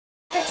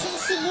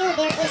TCU,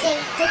 there is a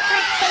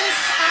different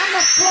face on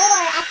the floor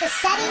at the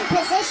setting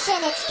position.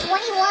 It's 21,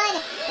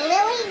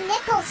 Lily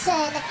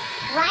Nicholson.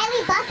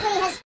 Riley Buckley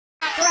has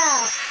back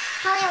row.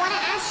 Holly, I want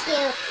to ask you,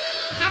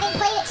 having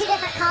played at 2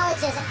 different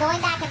colleges and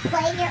going back and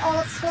playing your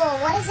old school,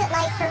 what is it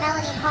like for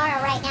Melanie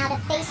Parra right now to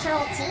face her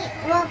old team?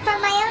 Well,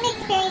 from my own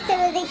experience, it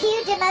was a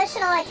huge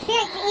emotional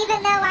experience.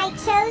 Even though I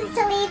chose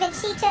to leave and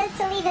she chose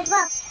to leave as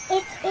well,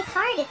 it's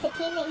hard. It's a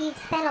team that you've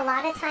spent a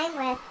lot of time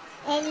with,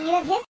 and you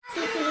have his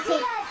TCU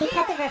team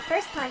because of her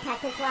first contact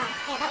as well.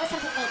 Yeah, that was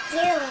something they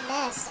dearly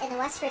missed in the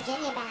West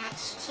Virginia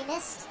match. She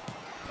missed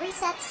 3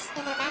 sets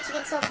in their match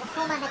against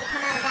Oklahoma, had to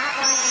come out of that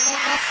one, and then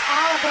missed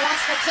all of the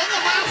West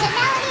Virginia match. And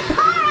Melanie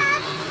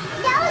Parra,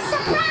 no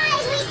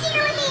surprise, we see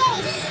her with the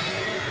ace.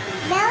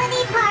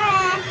 Melanie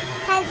Parra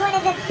has one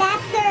of the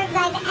best serves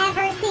I've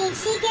ever seen.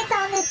 She gets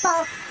on this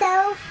ball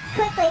so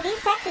quickly.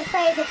 These Texas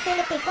players have seen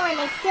it before, and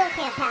they still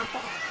can't pass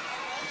it.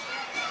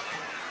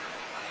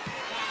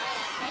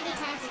 Many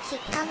times did she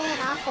come in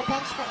off the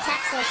bench for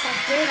Texas and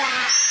do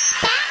that.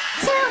 Back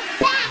to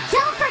back,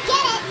 don't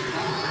forget it.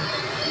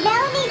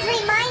 Melanie's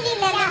reminding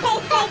them in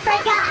case they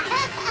forgot.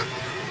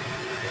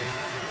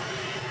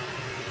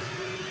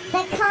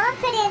 The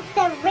confidence,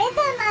 the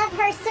rhythm of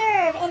her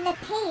serve, and the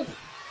pace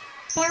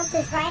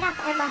bounces right off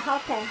Emma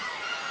Halter.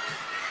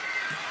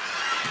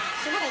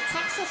 She had a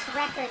Texas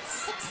record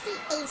 60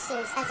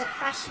 aces as a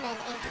freshman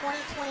in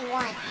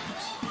 2021.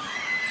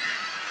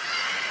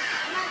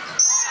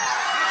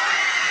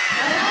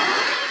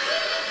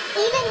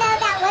 Even though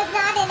that was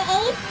not an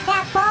ace,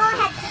 that ball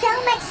had so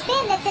much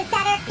spin that the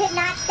setter could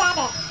not set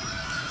it.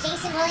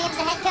 Jason Williams,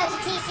 the head coach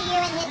of TCU,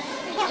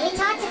 and we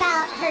talked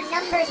about her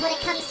numbers when it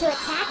comes to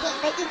attacking,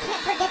 but you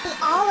can't forget the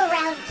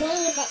all-around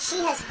game that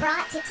she has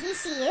brought to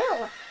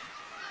TCU.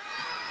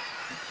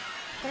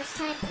 First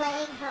time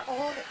playing, her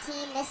old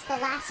team missed the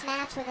last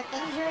match with an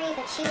injury,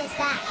 but she is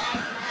back.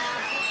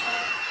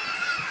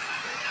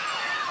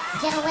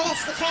 Jenna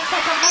Winnis, the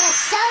transfer from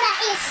Minnesota,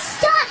 is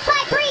stopped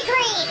by Bree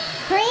Green.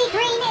 Bree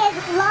Green is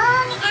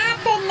long at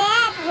the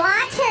net.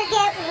 Watch her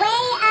get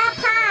way up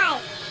high.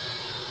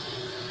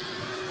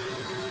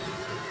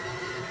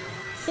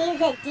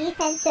 She's a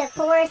defensive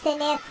force, and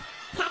if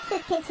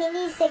Texas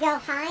continues to go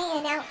high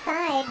and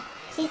outside,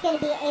 she's going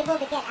to be able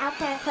to get out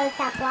there and close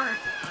that block.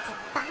 It's a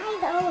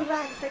 5-0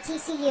 run for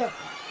TCU. You're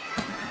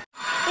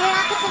an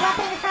offensive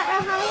weapon in the front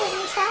row, Holly, when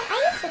you shot? I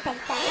used to think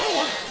so. Oh,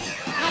 yeah.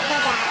 I have no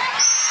doubt.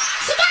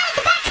 She got it in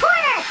the back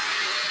corner!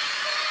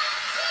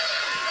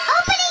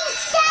 Opening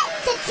set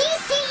to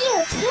TCU,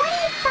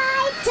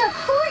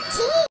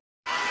 25-14.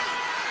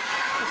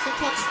 So she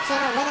takes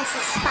Jenna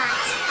Winnis' spot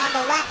on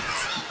the left.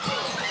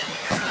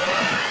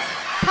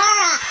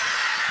 Parra.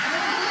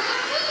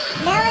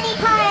 Melanie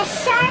Parra,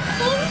 sharp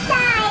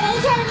inside.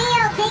 Amy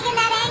Neal digging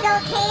that angle,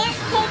 can't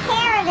take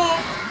care of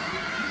it.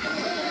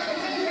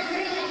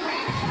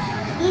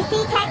 You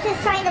see Texas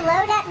trying to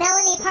load up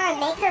Melanie Parra,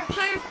 make her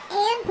pass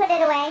and put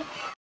it away.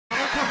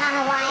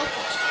 Hawaii.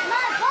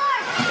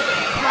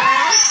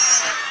 Parra.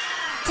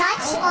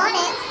 Touch on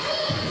it.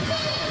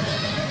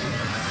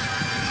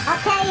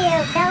 I'll tell you,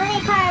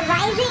 Melanie Parra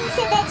rising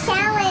to the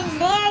challenge.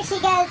 There she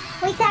goes.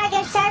 We saw her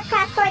go sharp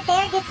cross court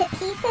there, gets a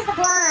piece of the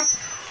block.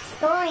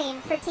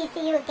 Scoring for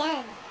TCU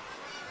again.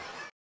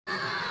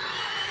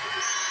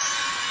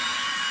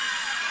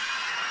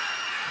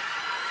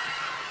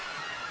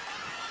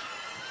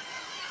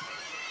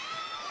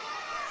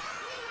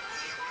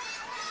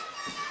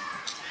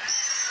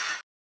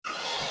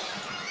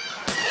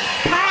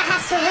 Parra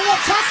has to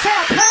readjust her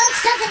approach.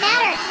 Doesn't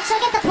matter. She'll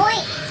get the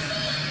point.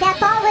 That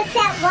ball was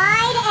set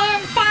wide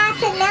and fast,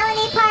 and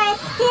Melanie Parra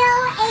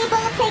still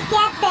able to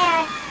get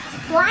there.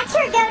 Watch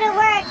her go to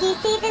work. You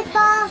see this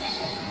ball?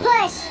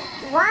 Push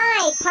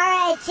wide.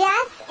 Parra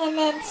adjusts, and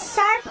then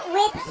sharp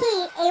with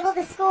heat, able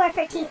to score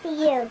for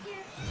TCU.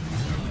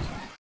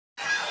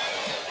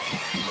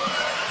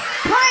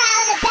 Parra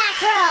out of the back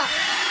row.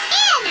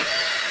 In!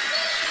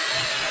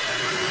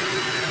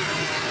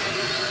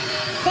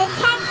 The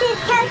Texas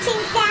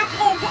coaching staff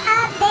is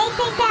up. They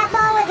think that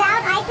ball was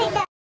out. I think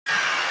that...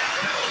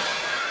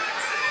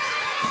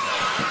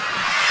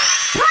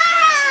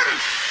 Parra!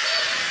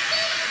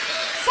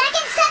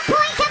 Second set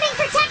point coming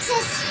for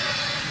Texas.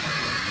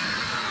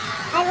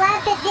 I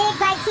love the dig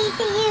by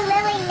TCU.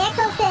 Lily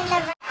Nicholson.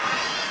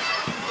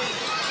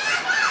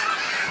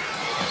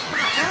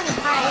 Melanie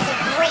Parra is a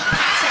great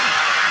passer.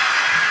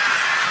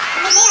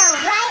 I mean, they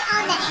are right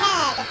on the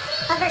head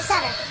of her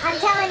setter. I'm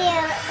telling you,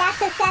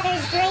 that's a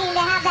setter's dream to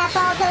have that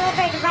ball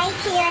delivered right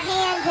to your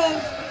hands, and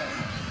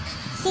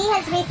she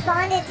has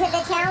responded to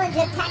the challenge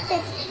of Texas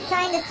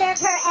trying to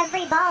serve her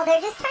every ball. They're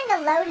just trying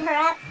to load her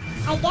up.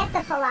 I get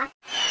the philosophy.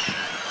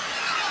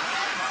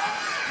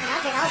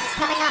 Audrey Knowles is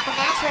coming off a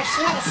match where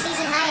she had a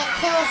season high in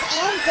kills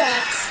and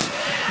digs.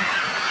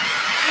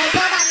 And they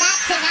build on that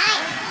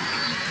tonight.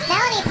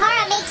 Melanie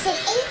Parra makes it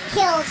 8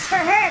 kills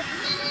for her.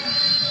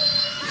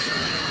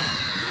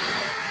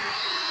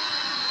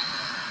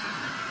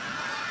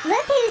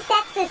 Look who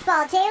sets this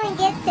ball. Jalen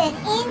Gibson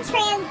in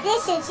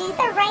transition. She's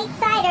the right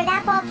sider.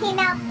 That ball came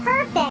out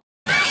perfect.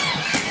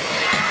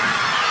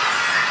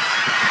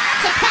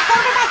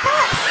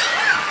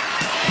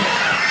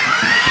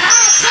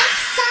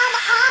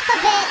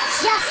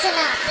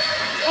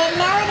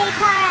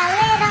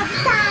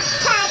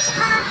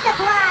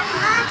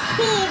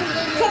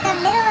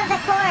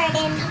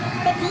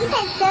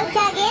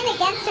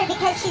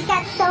 because she's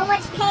got so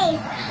much pace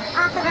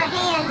off of her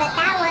hand, but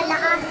that one, the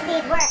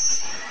off-speed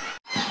works.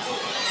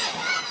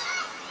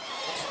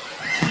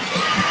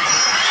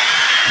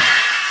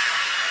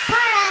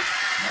 Parra.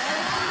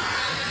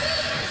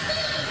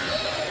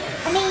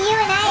 I mean, you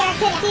and I are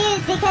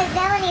confused because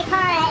Melanie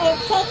Parra is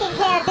taking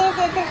care of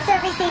business and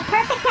serving the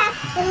perfect pass.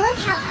 And look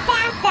how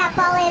fast that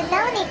ball is.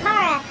 Melanie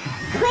Parra,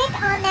 quick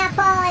on that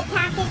ball,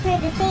 attacking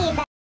through the seam.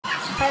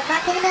 But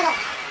back in the middle.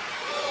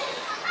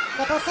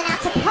 Nicholson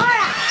out to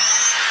Parra.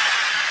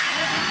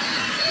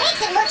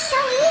 Makes it look so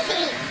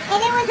easy. And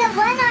it was a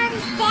one-arm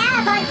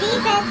stab on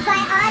defense by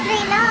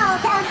Audrey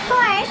Knowles, of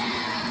course.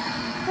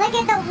 Look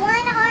at the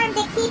one arm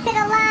to keep it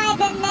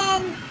alive, and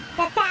then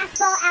the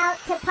fastball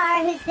out to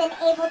Parra, who's been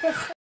able to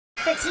score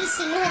for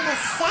TCU in the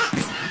set.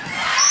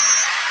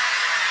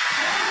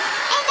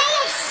 And they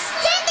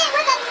extend it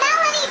with a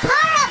Melanie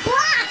Parra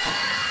block.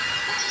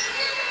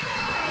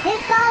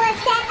 This ball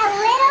is set a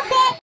little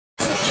bit.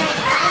 She's trying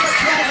to find its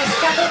way. They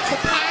struggled to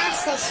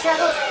pass. They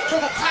struggled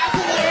with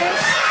attacking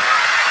errors.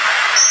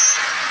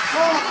 Oh,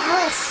 and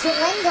Alice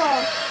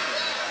Swindle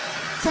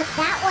took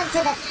that one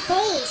to the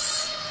face.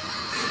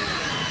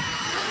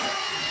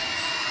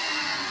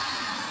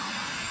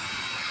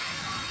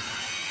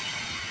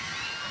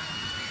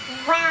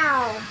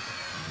 Wow.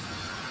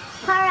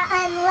 Parra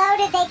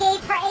unloaded. They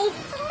gave her a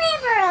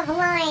sliver of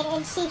line,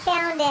 and she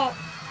found it.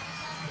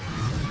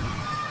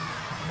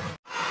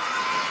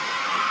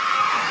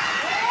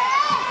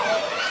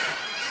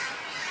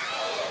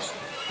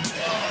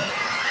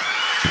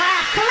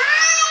 Parra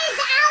flies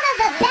out of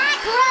the back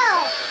row.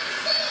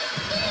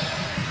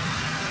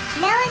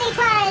 Melanie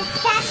Parra is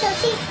special.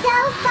 She's so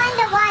fun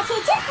to watch.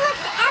 It just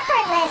looks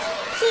effortless.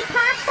 She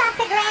pops off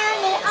the ground,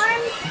 the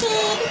arm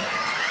speed.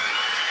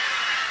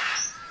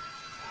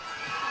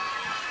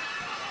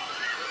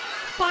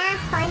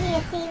 Fast, finding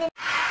a seam.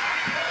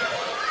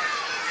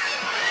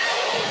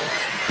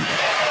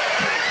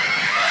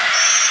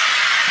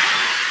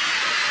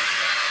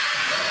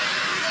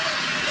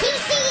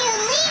 TCU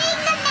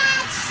leading the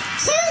match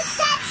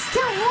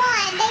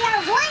 2-1. They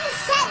are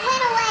 1-set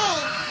win away.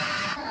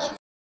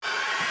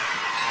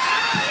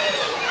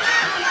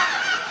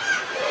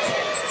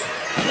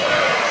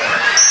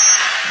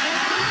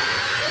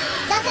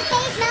 Doesn't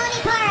faze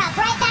Melanie Parra.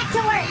 Right back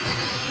to work.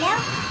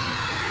 Nope.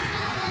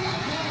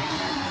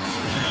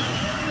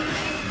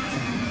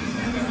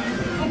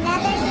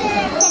 Another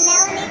serve to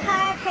Melanie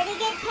Parra. Pretty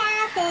good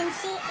pass, and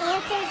she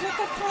answers with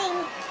a swing.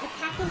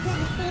 Attacking to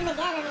the seam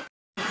again.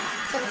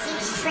 So the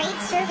team's trade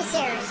service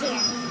errors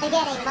here.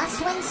 Again, a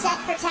must-win set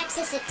for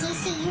Texas. If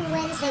TCU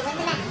wins, they win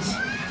the match.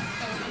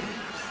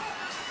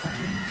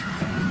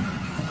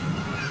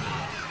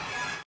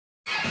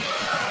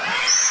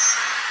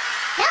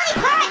 Melanie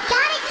Parra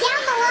got it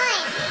down the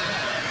line.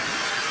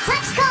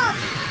 Touch called.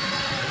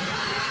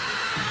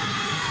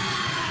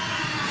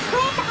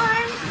 Quick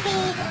arm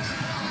speed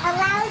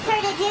allows her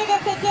to do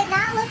this. It did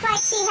not look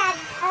like she had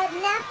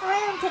enough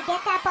room to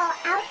get that ball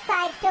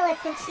outside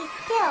Phillips, and she's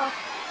still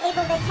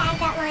able to tag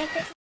that line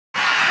for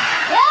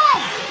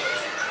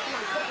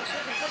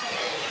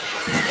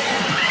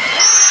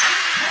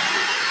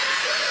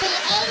the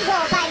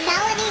angle by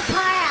Melanie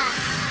Parra.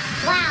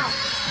 Wow.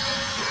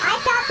 I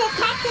thought that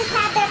Texas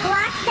had their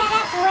block set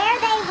up where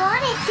they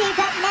wanted to,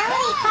 but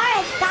Melanie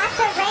Parra's got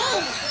the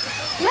range.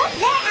 Look,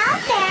 they're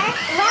out there,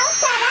 well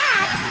set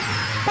up,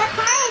 but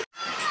Parra's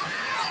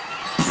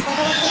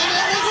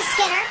immediately to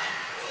Skinner.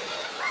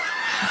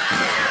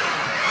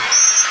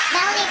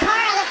 Melanie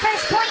Parra, the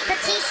first point for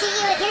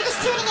TCU. If you're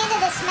just tuning into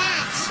this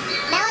match,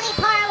 Melanie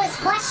Parra was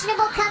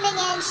questionable coming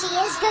in. She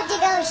is good to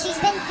go. She's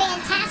been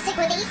fantastic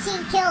with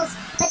 18 kills,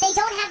 but they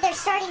don't have their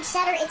starting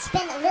setter. It's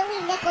been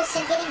Lily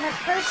Nicholson getting her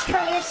first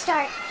career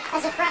start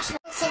as a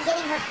freshman.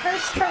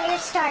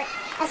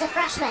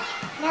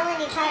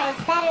 Melanie Parra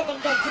is better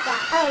than good to go.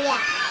 Oh, yeah.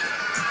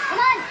 Come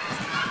on.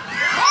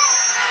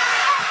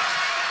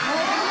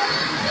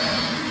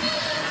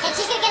 And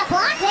she's going to get a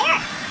block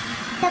there.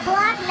 The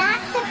block,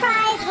 not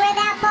surprised where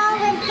that ball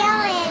was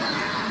going.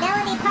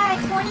 Melanie Parra,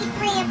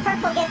 23 in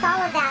purple, gets all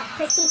of that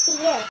for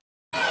TCU.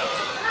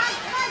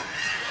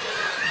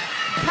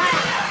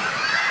 Parra.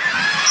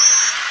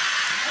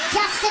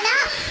 Just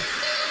enough.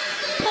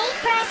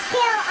 Paintbrush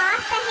kill